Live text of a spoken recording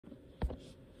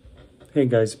Hey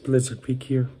guys, Blizzard Peak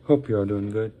here. Hope you're all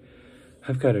doing good.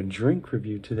 I've got a drink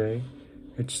review today.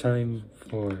 It's time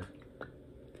for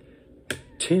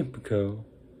Tampico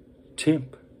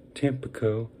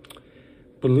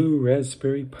Blue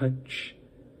Raspberry Punch,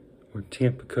 or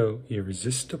Tampico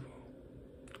Irresistible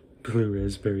Blue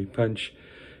Raspberry Punch.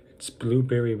 It's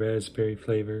blueberry raspberry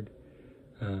flavored,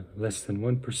 less than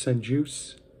 1%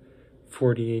 juice,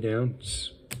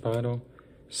 48-ounce bottle.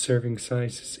 Serving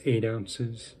size is 8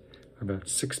 ounces, about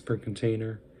 6 per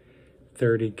container,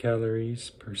 30 calories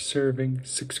per serving,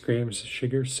 6 grams of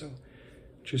sugar, so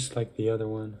just like the other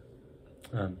one.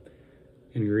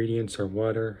 Ingredients are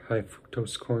water, high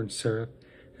fructose corn syrup,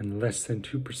 and less than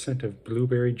 2% of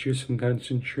blueberry juice from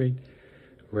concentrate,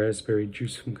 raspberry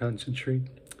juice from concentrate.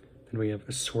 Then we have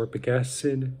ascorbic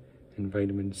acid and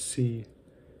vitamin C.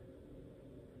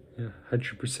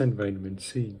 100% vitamin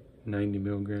C, 90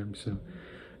 milligrams. So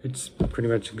it's pretty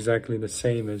much exactly the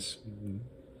same as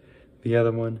the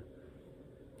other one,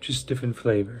 just different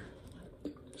flavor.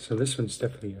 So this one's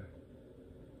definitely a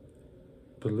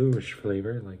bluish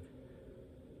flavor, like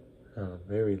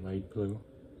very light blue.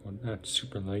 Well, not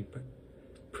super light, but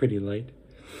pretty light.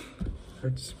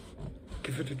 Let's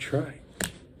give it a try.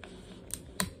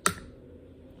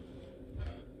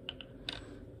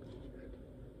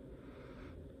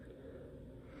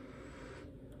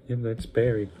 Yep, that's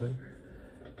berry flavor.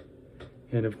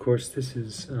 And of course, this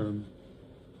is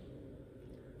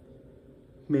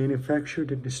manufactured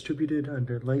and distributed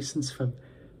under license from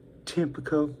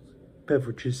Tampico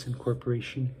Beverages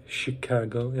Incorporation,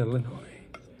 Chicago, Illinois.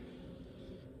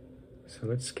 So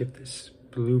let's give this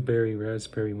blueberry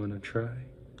raspberry one a try.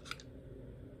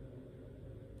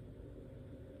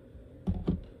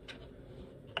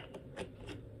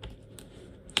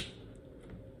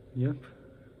 Yep,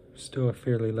 still a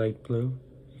fairly light blue.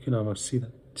 You can almost see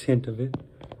the tint of it.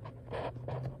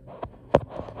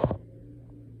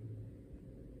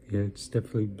 Yeah, it's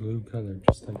definitely blue color,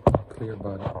 just like the clear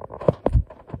bottle.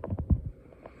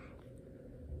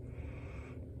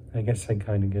 I guess I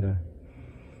kind of get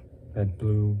that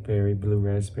blue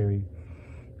raspberry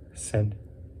scent.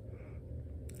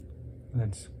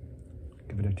 Let's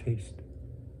give it a taste.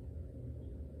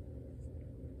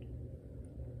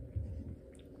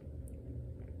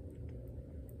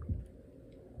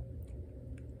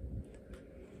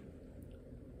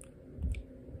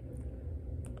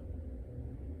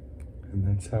 And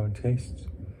that's how it tastes.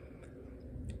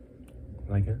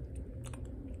 Like a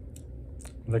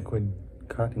liquid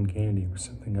cotton candy or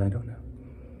something, I don't know.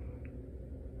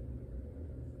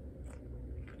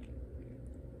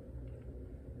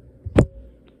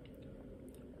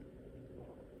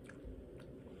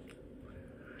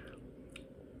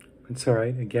 It's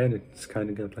alright. Again, it's kind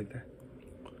of got like that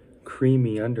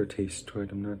creamy undertaste to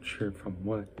it. I'm not sure from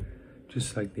what,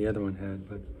 just like the other one had,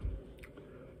 but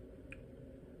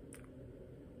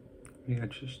yeah,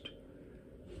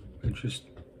 it's just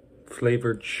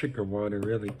flavored sugar water,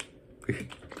 really.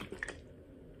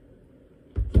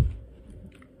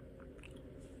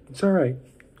 It's all right.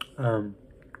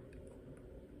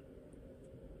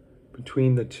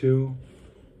 Between the two,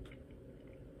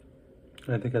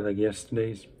 I think I like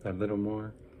yesterday's a little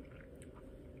more,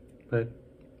 but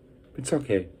it's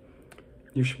okay.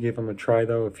 You should give them a try,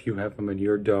 though, if you have them at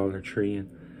your Dollar Tree, and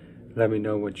let me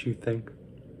know what you think.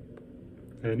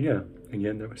 And yeah,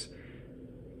 again, that was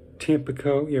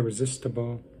Tampico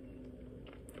Irresistible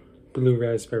Blue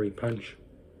Raspberry Punch.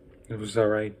 It was all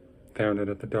right. Found it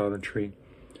at the Dollar Tree.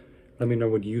 Let me know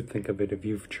what you think of it if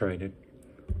you've tried it.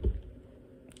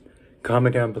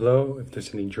 Comment down below if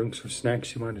there's any drinks or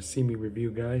snacks you want to see me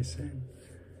review, guys. And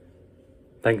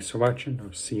thanks for watching.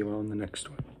 I'll see you all in the next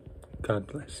one. God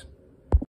bless.